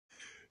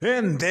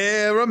And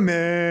there are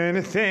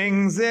many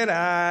things that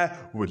I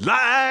would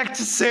like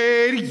to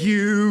say to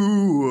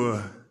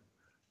you.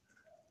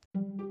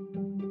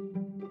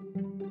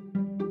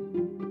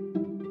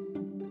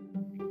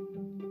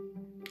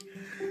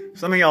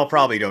 Some of y'all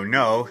probably don't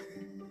know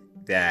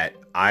that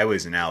I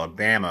was in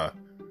Alabama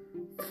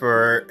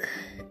for,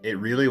 it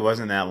really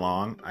wasn't that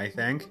long, I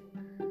think.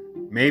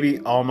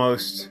 Maybe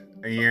almost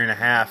a year and a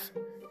half.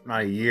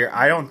 Not a year.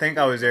 I don't think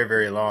I was there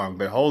very long,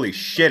 but holy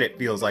shit, it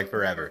feels like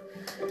forever.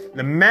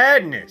 The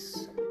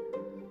madness.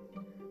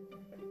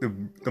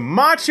 The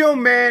Macho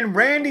Man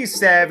Randy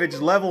Savage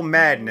level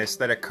madness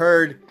that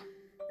occurred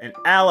in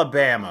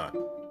Alabama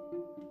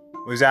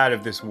was out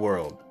of this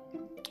world.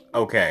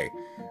 Okay.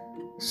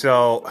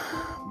 So,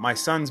 my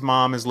son's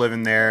mom is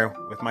living there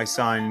with my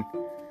son,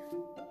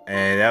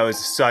 and that was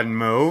a sudden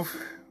move,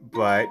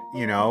 but,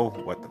 you know,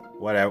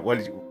 what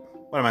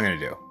am I gonna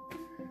do?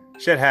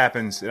 Shit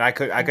happens, and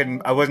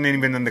I wasn't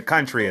even in the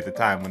country at the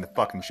time when the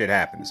fucking shit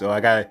happened, so I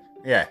gotta,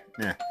 yeah.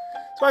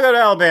 So I go to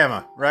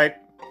Alabama, right?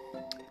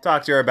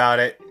 Talk to her about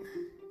it.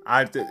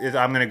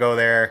 I'm gonna go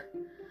there.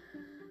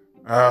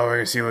 Oh,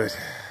 we're gonna see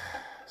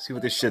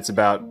what this shit's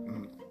about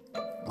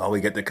while we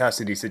get the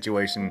custody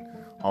situation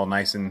all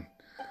nice and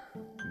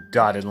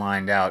dotted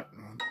lined out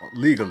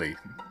legally.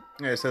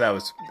 Yeah, so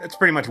that's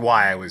pretty much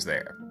why I was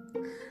there.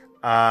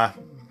 Yeah.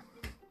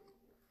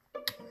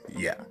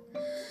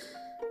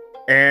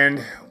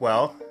 And,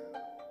 well,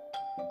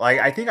 like,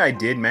 I think I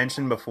did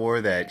mention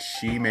before that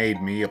she made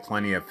me a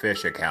Plenty of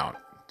Fish account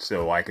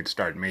so I could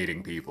start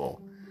meeting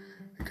people.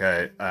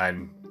 Because,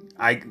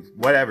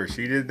 whatever,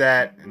 she did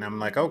that, and I'm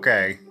like,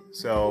 okay.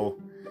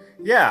 So,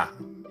 yeah.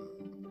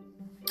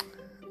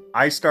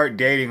 I start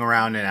dating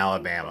around in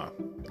Alabama.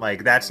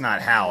 Like, that's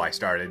not how I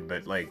started,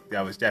 but, like,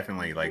 that was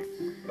definitely, like,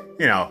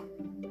 you know,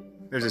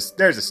 there's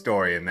a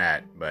story in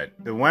that. But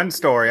the one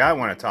story I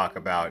want to talk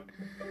about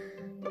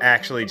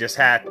actually just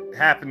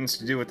happens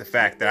to do with the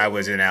fact that I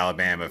was in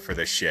Alabama for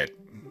this shit.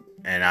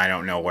 And I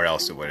don't know where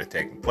else it would have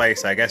taken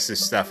place. I guess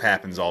this stuff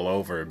happens all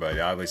over, but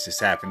I was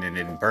just happening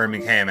in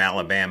Birmingham,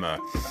 Alabama,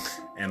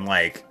 in,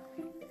 like,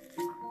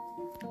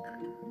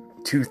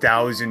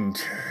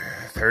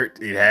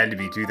 2013. It had to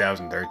be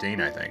 2013,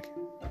 I think.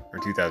 Or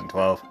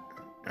 2012.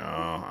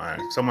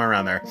 Somewhere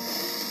around there.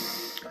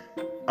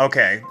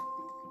 Okay.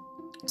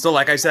 So,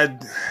 like I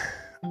said,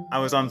 I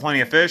was on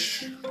Plenty of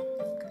Fish.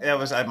 That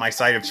was my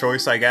site of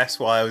choice, I guess,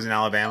 while I was in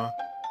Alabama.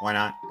 Why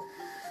not?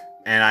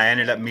 And I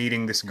ended up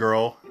meeting this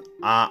girl.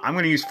 I'm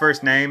going to use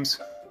first names.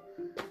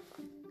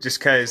 Just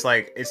because,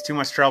 like, it's too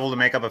much trouble to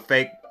make up a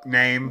fake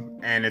name.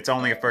 And it's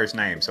only a first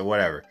name, so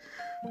whatever.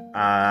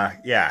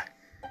 Yeah.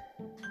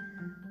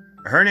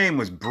 Her name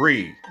was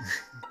Bree.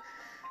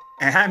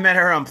 And I met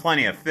her on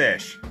Plenty of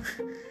Fish.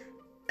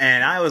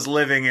 And I was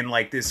living in,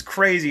 like, this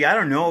crazy, I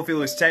don't know if it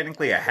was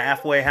technically a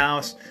halfway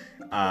house,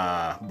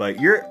 but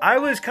I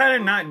was kind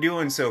of not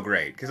doing so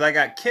great, because I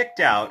got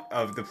kicked out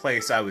of the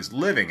place I was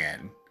living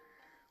in,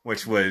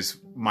 which was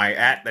my,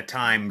 at the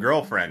time,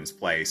 girlfriend's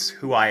place,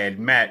 who I had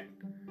met,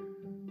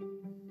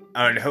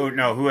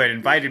 who had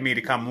invited me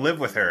to come live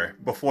with her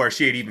before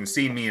she had even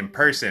seen me in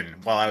person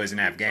while I was in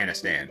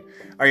Afghanistan.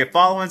 Are you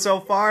following so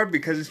far?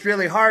 Because it's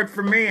really hard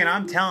for me, and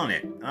I'm telling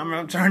it.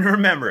 I'm trying to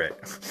remember it.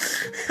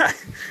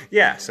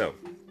 Yeah, so.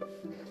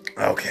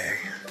 Okay.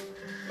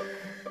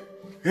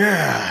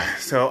 Yeah,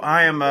 so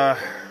I'm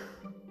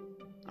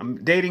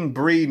dating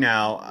Bree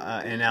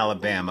now in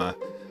Alabama.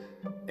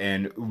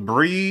 And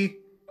Bree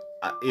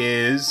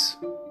is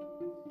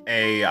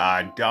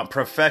a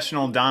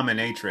professional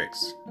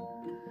dominatrix.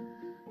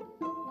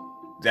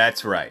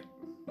 That's right.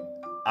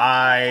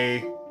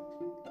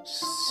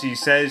 She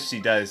says she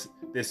does.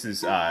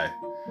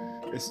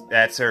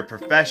 That's her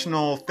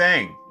professional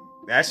thing.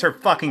 That's her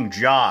fucking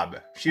job.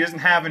 She doesn't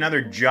have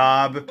another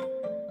job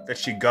that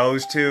she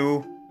goes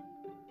to.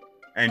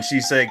 And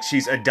she's like,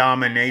 she's a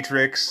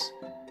dominatrix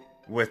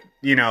with,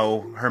 you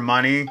know, her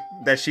money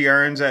that she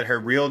earns at her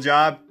real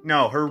job.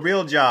 No, her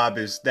real job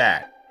is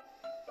that.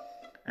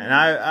 And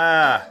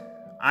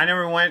I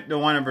never went to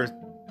one of her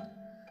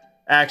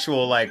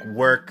actual, like,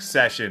 work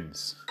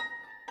sessions.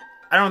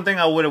 I don't think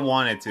I would have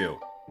wanted to.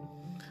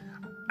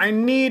 I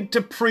need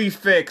to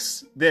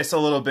prefix this a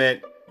little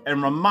bit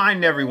and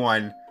remind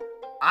everyone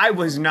I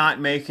was not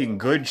making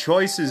good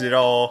choices at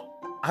all.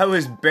 I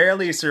was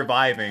barely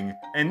surviving,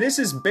 and this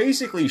is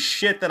basically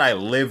shit that I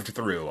lived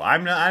through. I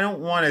don't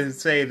want to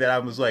say that I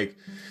was, like,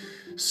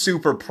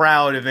 super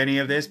proud of any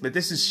of this, but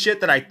this is shit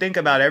that I think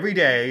about every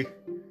day,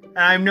 and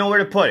I have nowhere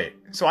to put it.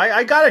 So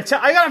I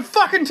gotta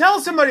fucking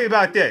tell somebody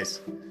about this.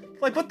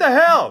 Like, what the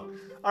hell?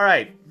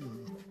 Alright.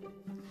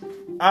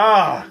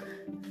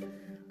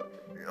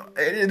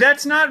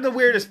 That's not the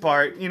weirdest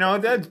part. You know,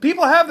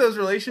 people have those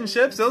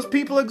relationships. Those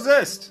people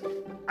exist.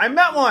 I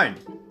met one.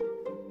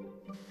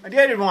 I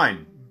dated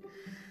one.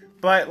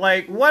 But,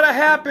 like, what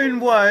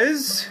happened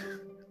was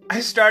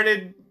I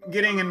started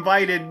getting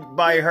invited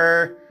by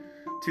her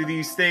to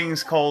these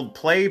things called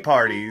play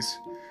parties,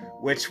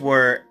 which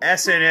were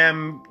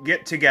S&M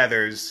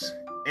get-togethers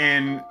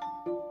in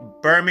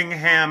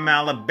Birmingham,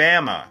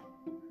 Alabama.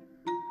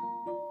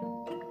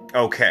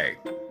 Okay.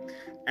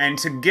 And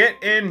to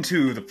get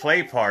into the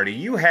play party,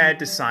 you had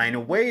to sign a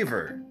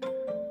waiver.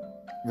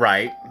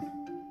 Right?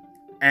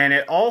 And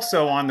it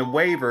also, on the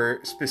waiver,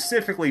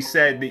 specifically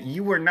said that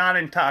you were not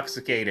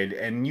intoxicated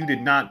and you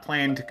did not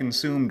plan to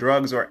consume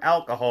drugs or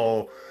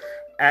alcohol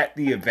at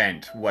the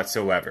event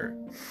whatsoever.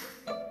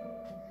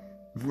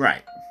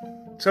 Right.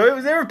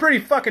 So they were pretty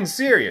fucking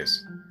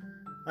serious.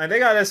 Like, they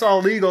got this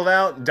all legaled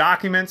out,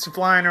 documents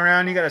flying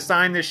around, you gotta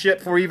sign this shit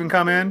before you even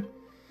come in.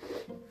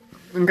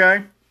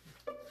 Okay?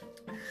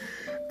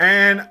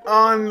 And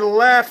on the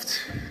left,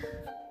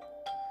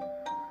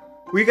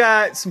 we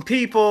got some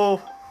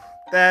people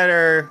that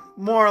are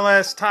more or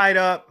less tied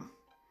up.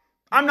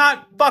 I'm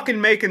not fucking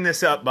making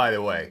this up, by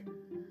the way.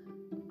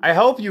 I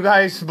hope you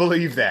guys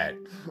believe that,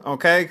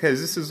 okay?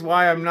 Because this is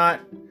why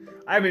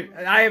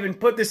I haven't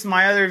put this in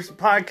my other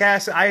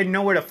podcast. I had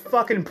nowhere to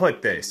fucking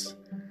put this.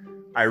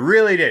 I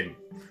really didn't.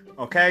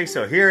 Okay,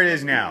 so here it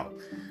is now.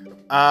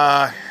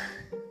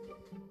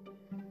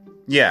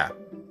 Yeah.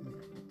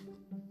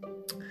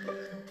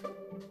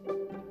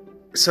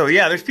 So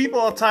yeah, there's people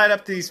all tied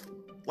up to these,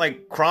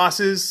 like,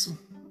 crosses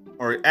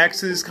or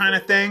X's kind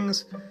of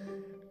things.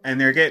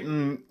 And they're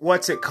getting,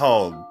 what's it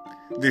called?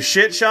 The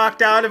shit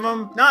shocked out of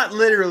them? Not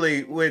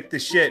literally with the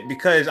shit,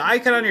 because I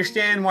can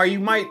understand why you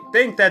might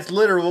think that's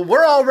literal.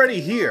 We're already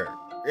here,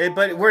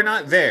 but we're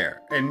not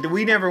there. And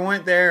we never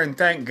went there, and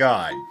thank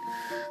God.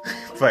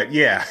 But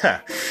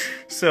yeah,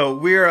 so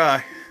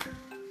we're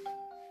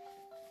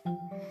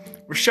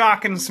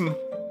shocking some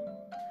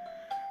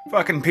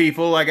fucking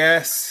people, I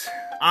guess.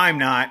 I'm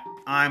not.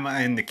 I'm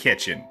in the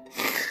kitchen.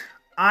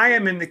 I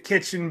am in the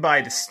kitchen by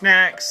the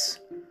snacks.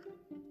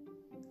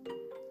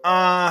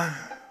 Yeah,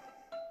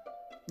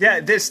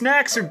 the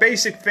snacks are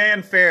basic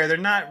fanfare. They're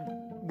not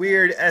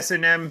weird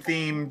S&M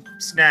themed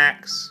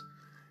snacks.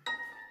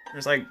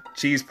 There's like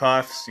cheese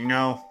puffs, you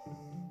know.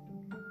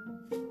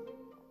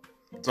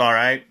 It's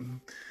alright.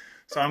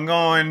 So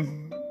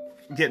I'm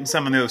getting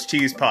some of those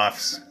cheese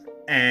puffs,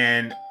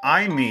 and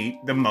I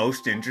meet the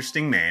most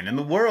interesting man in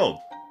the world.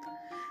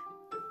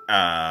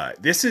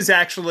 This is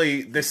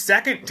actually the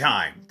second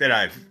time that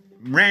I've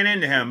ran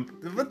into him,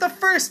 but the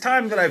first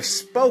time that I've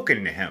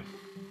spoken to him.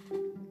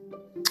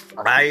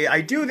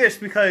 I do this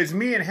because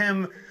me and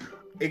him,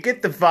 I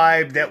get the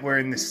vibe that we're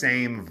in the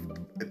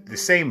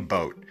same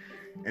boat.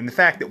 And the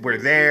fact that we're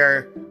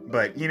there,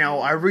 but, you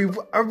know, are we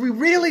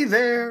really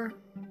there?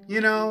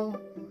 You know?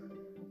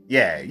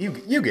 Yeah,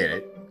 you get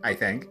it, I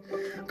think.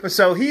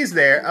 So he's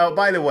there. Oh,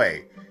 by the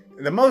way,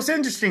 the most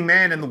interesting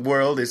man in the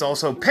world is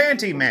also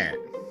Panty Man.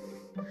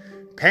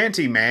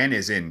 Panty Man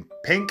is in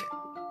pink,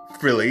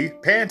 frilly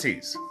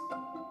panties.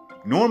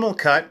 Normal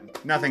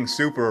cut, nothing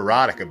super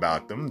erotic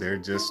about them. They're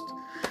just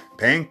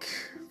pink,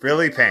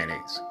 frilly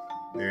panties.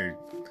 They're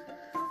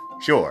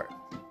sure.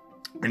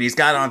 And he's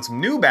got on some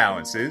New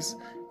Balances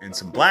and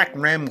some black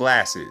rim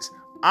glasses.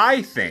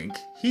 I think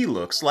he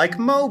looks like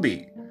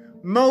Moby.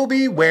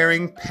 Moby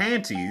wearing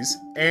panties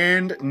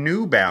and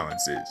New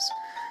Balances.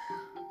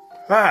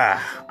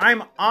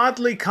 I'm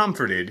oddly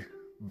comforted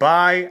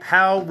by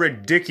how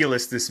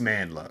ridiculous this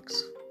man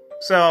looks.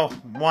 So,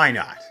 why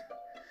not?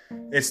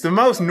 It's the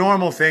most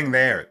normal thing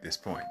there at this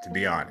point, to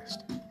be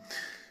honest.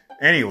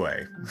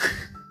 Anyway,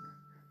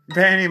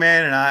 Panty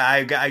Man and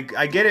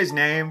I get his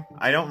name.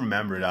 I don't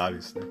remember it,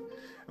 obviously.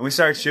 And we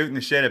start shooting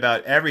the shit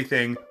about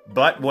everything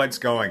but what's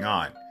going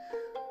on.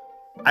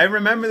 I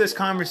remember this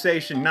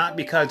conversation not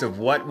because of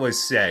what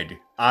was said.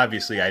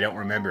 Obviously, I don't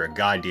remember a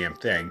goddamn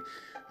thing.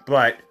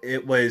 But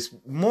it was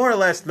more or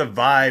less the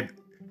vibe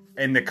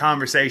and the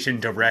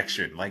conversation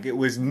direction. Like, it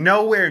was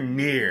nowhere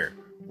near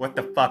what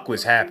the fuck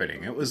was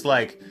happening. It was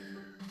like,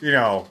 you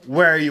know,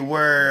 where you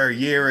were a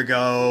year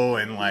ago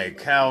and,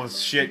 like,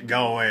 how's shit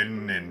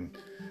going and...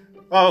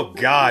 Oh,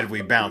 God,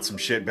 we bounced some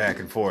shit back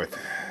and forth.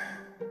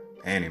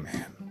 Panty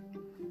Man.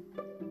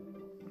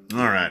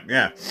 Alright,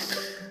 yeah.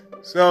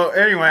 So,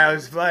 anyway, I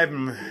was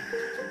vibing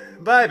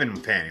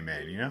with Panty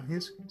Man, you know?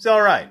 He's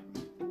alright.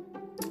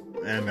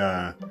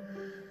 And,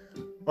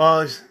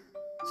 well,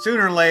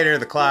 sooner or later,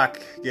 the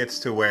clock gets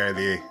to where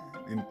it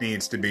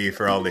needs to be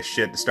for all this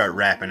shit to start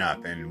wrapping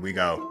up, and we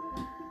go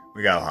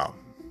home.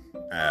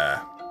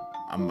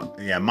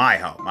 My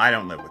home. I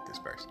don't live with this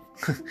person.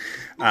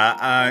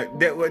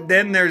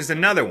 Then there's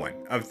another one.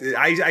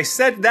 I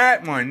said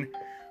that one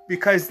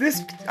because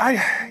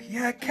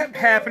it kept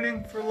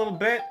happening for a little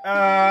bit.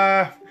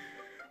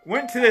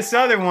 Went to this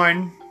other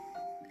one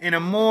in a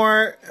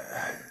more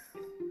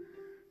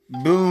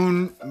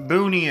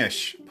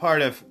boonyish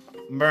part of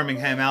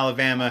Birmingham,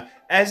 Alabama,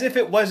 as if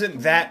it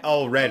wasn't that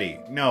already.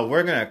 No,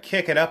 we're gonna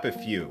kick it up a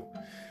few.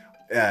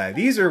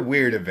 These are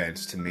weird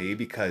events to me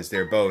because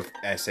they're both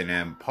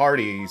S&M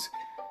parties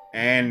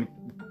and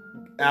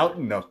out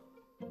in the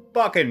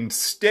fucking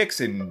sticks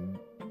in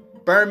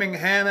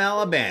Birmingham,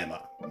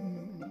 Alabama.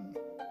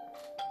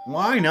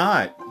 Why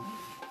not?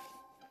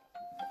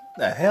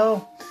 The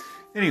hell?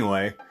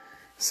 Anyway,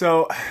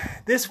 so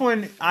this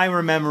one, I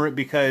remember it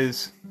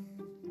because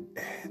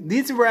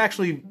these were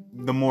actually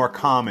the more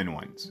common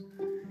ones.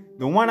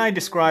 The one I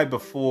described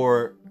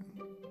before,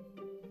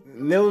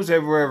 those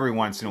were every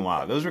once in a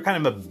while. Those were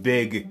kind of a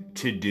big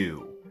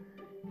to-do.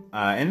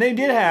 And they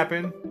did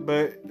happen,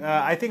 but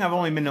I think I've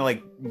only been to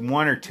like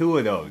 1 or 2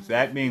 of those.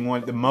 That being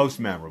one the most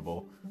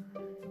memorable.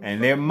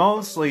 And they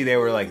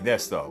were like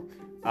this though.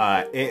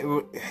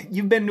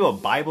 You've been to a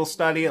Bible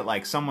study at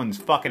like someone's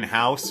fucking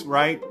house,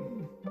 right?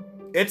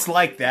 It's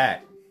like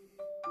that.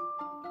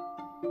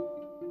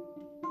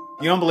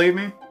 You don't believe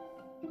me?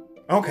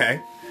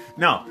 Okay.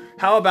 No.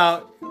 How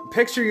about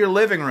picture your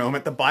living room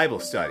at the Bible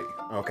study,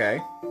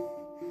 okay?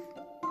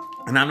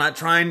 And I'm not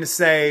trying to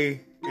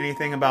say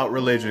anything about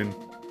religion.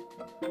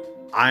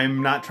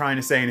 I'm not trying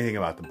to say anything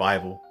about the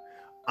Bible.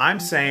 I'm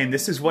saying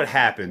this is what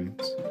happens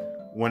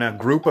when a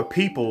group of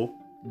people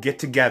get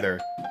together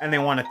and they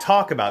want to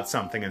talk about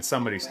something in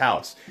somebody's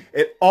house.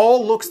 It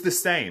all looks the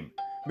same.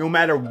 No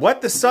matter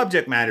what the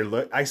subject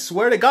matter I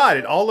swear to God,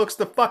 it all looks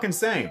the fucking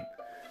same.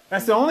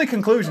 That's the only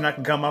conclusion I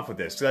can come up with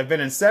this, because I've been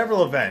in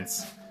several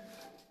events,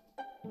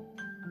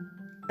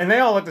 and they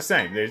all look the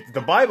same. There's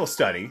the Bible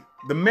study,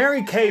 the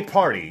Mary Kay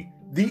party,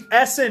 the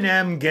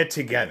S&M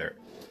get-together.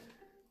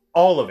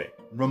 All of it.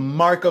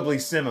 Remarkably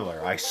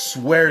similar, I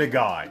swear to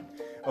God.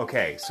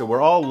 Okay, so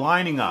we're all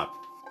lining up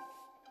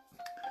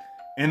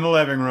in the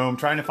living room,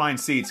 trying to find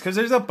seats, because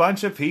there's a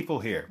bunch of people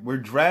here. We're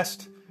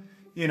dressed,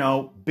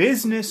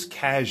 business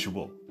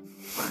casual.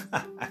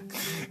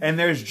 And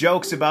there's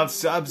jokes about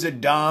subs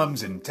and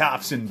doms and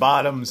tops and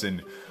bottoms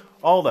and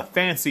all the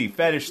fancy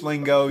fetish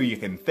lingo you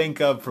can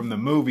think of from the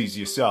movies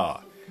you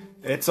saw.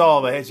 It's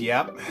all that,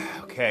 yep,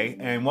 okay.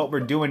 And what we're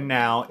doing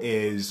now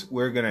is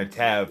we're gonna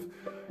have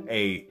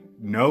a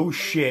no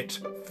shit,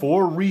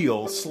 for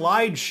real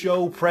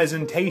slideshow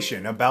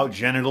presentation about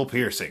genital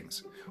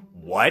piercings.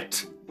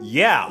 What?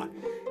 Yeah.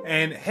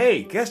 And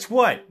hey, guess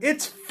what?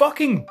 It's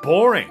fucking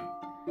boring.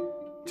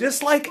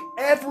 Just like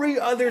every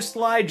other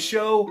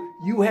slideshow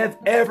you have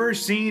ever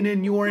seen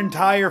in your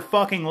entire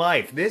fucking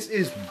life. This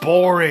is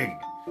boring.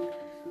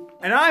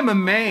 And I'm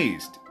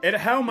amazed at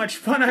how much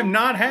fun I'm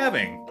not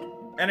having.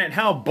 And at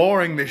how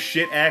boring this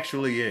shit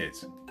actually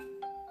is.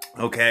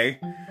 Okay?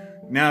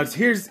 Now,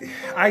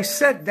 I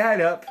set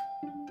that up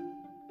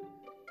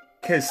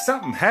because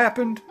something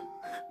happened.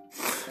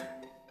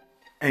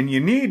 And you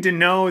need to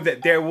know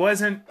that there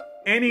wasn't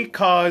any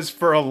cause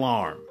for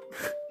alarm.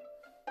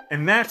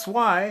 And that's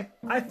why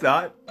I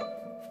thought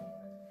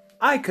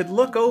I could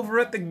look over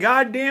at the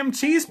goddamn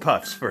cheese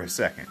puffs for a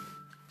second.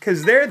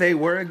 Because there they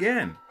were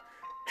again.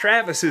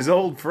 Travis's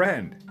old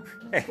friend.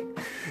 Hey,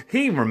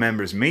 he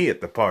remembers me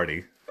at the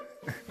party.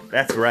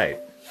 That's right.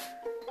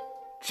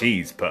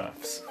 Cheese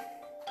puffs.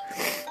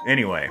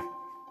 Anyway,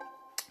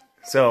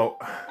 so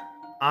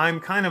I'm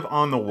kind of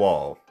on the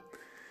wall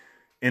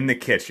in the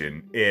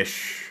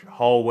kitchen-ish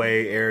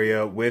hallway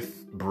area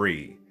with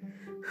Bree,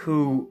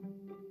 who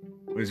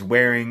was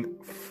wearing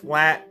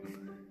flat-heeled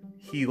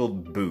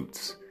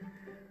boots.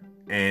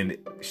 And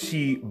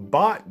she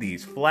bought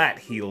these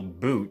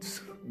flat-heeled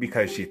boots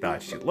because she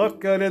thought she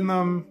looked good in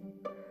them.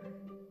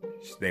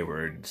 They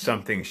were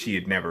something she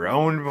had never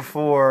owned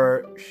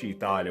before. She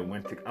thought it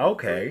went to...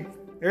 Okay,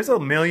 there's a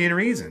million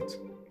reasons.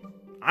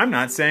 I'm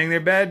not saying they're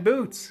bad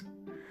boots.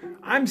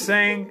 I'm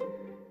saying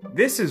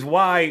this is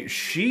why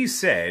she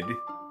said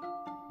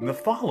the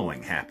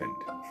following happened.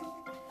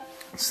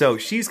 So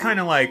she's kind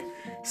of like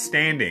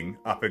standing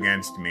up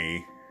against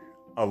me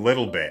a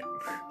little bit.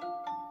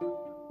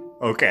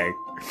 Okay.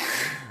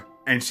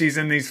 And she's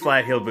in these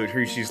flat-heeled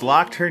boots. She's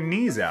locked her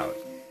knees out,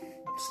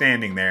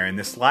 standing there in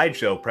this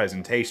slideshow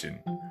presentation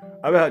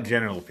about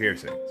genital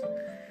piercings.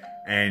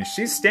 And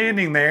she's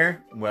standing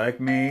there, like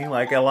me,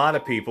 like a lot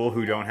of people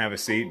who don't have a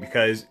seat,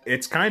 because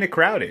it's kind of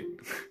crowded.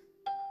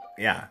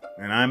 Yeah,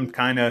 and I'm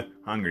kind of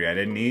hungry. I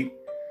didn't eat.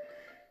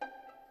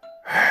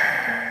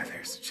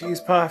 There's the cheese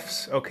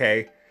puffs.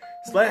 Okay.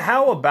 So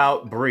how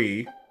about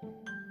Bree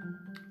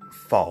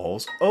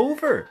falls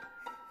over?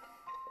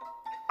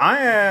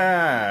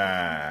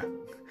 I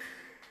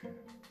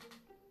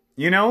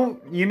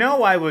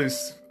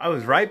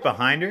was right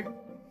behind her.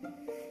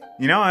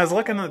 I was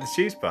looking at the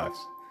cheese puffs.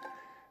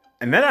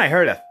 And then I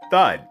heard a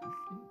thud.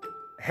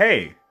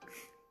 Hey,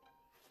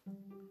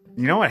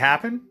 you know what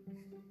happened?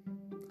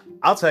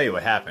 I'll tell you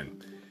what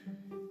happened.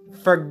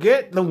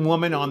 Forget the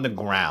woman on the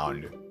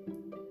ground.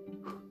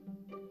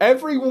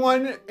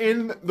 Everyone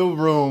in the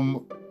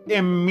room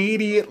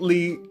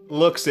immediately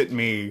looks at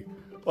me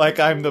like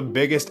I'm the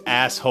biggest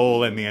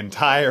asshole in the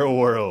entire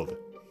world.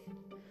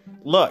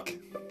 Look,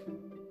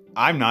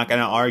 I'm not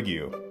gonna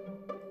argue.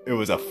 It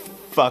was a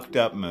fucked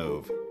up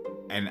move.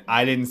 And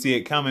I didn't see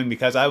it coming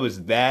because I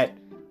was that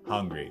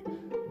hungry.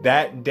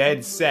 That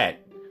dead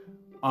set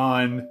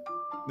on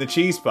the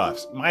cheese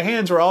puffs. My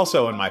hands were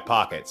also in my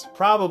pockets.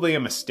 Probably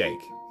a mistake.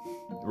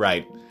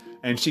 Right.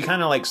 And she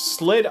kind of like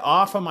slid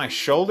off of my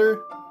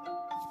shoulder.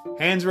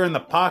 Hands were in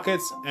the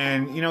pockets.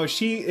 And,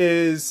 she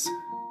is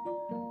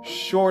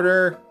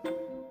shorter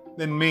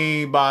than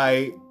me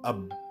by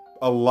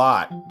a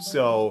lot.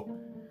 So,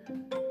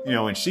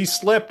 when she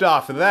slipped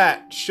off of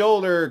that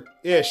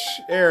shoulder-ish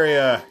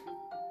area,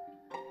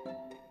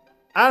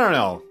 I don't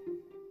know.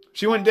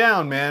 She went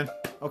down, man.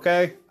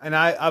 okay? And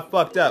I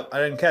fucked up. I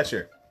didn't catch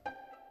her.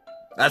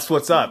 That's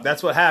what's up.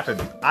 That's what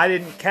happened. I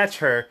didn't catch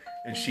her,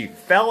 and she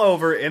fell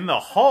over in the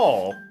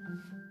hall,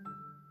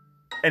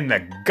 and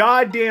the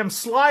goddamn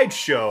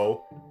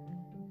slideshow,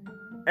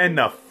 and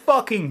the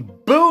fucking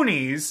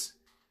boonies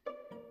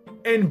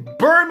in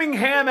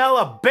Birmingham,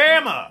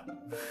 Alabama.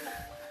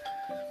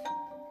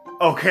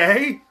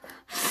 Okay?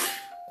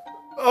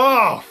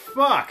 Oh,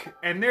 fuck.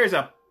 And there's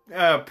a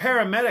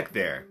paramedic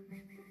there.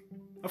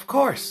 Of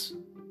course.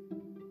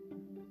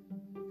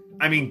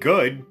 I mean,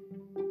 good,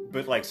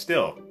 but like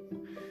still.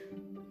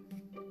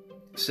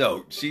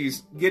 So,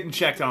 she's getting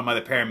checked on by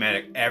the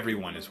paramedic.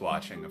 Everyone is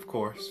watching, of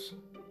course.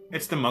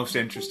 It's the most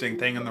interesting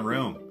thing in the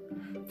room.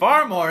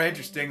 Far more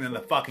interesting than the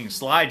fucking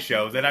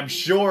slideshow that I'm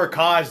sure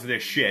caused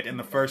this shit in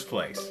the first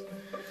place.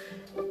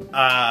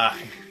 But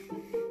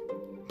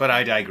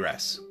I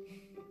digress.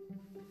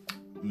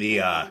 The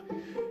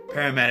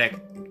paramedic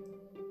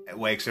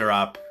wakes her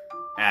up,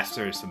 asks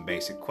her some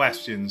basic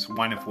questions,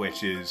 one of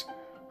which is,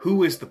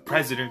 who is the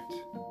president?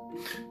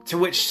 To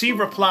which she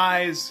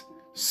replies,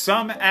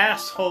 some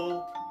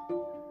asshole.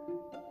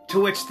 To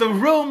which the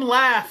room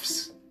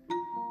laughs.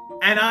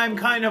 And I'm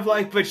kind of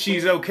like, but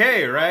she's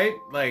okay, right?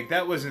 Like,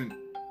 that wasn't,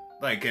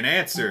 like, an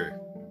answer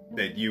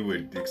that you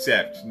would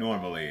accept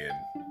normally, and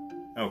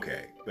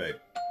okay, but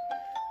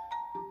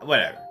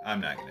whatever.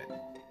 I'm not gonna...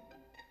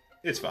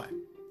 It's fine.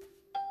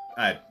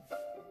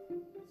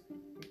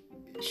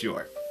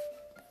 Sure.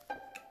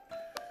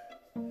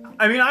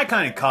 I mean, I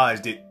kind of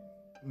caused it,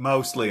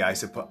 mostly, I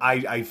suppose.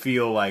 I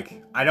feel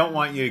like, I don't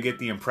want you to get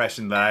the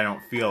impression that I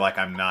don't feel like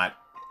I'm not,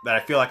 that I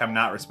feel like I'm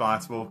not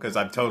responsible, because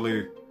I'm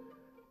totally...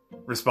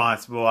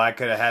 responsible. I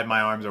could have had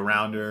my arms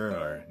around her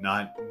or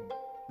not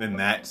than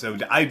that. So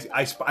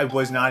I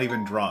was not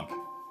even drunk.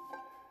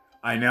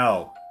 I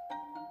know.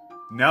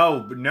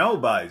 No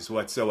buzz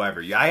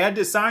whatsoever. I had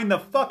to sign the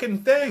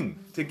fucking thing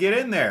to get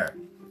in there.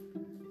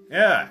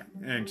 Yeah.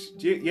 And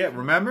yeah,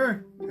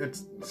 remember?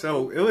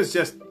 So it was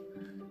just,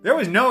 there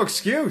was no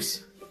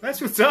excuse.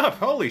 That's what's up.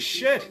 Holy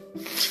shit.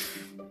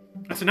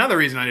 That's another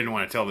reason I didn't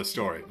want to tell this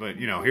story. But,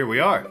 you know, here we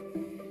are.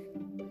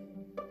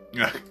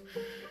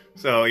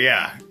 So,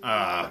 yeah,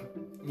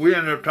 we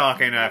ended up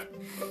talking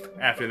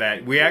after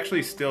that. We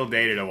actually still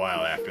dated a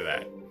while after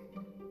that.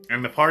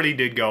 And the party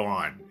did go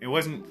on. It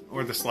wasn't,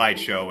 or the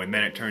slideshow, and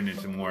then it turned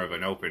into more of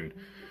an open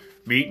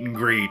meet and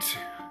greet.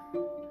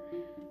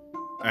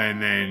 And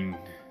then,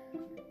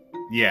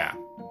 yeah.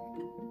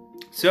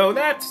 So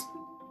that's,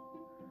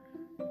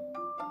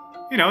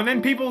 you know, and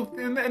then people,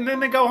 and then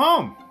they go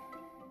home.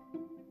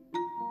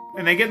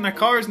 And they get in their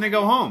cars and they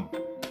go home.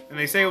 And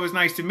they say it was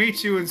nice to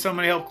meet you and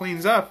somebody helped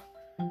cleans up.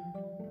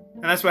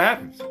 And that's what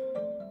happens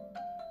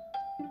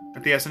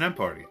at the S&M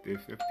party.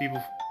 If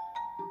people...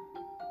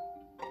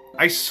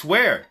 I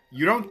swear,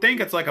 you don't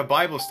think it's like a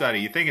Bible study.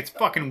 You think it's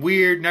fucking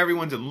weird and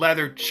everyone's in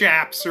leather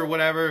chaps or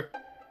whatever.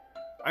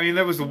 I mean,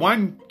 there was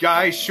one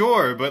guy,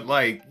 sure, but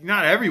like,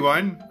 not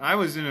everyone. I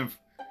was in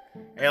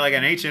like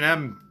an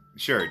H&M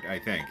shirt, I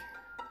think.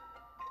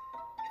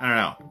 I don't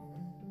know.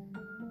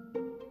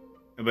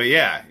 But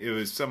yeah, it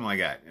was something like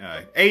that.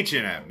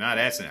 H&M, not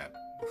S&M.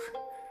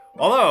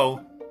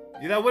 Although...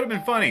 yeah, that would have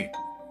been funny.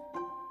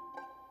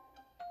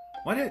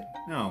 What it?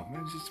 No,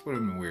 it just would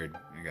have been weird,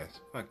 I guess.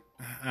 Fuck,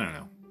 I don't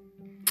know.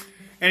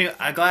 Anyway,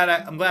 I'm glad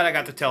I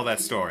got to tell that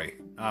story.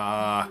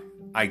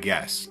 I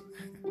guess.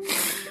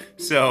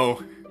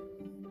 So,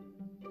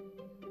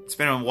 it's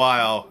been a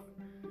while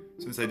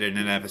since I did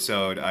an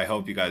episode. I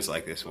hope you guys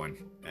like this one.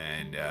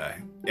 And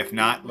if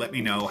not, let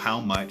me know how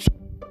much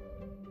you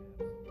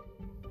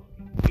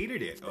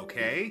hated it,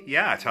 okay?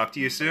 Yeah, talk to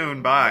you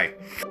soon. Bye.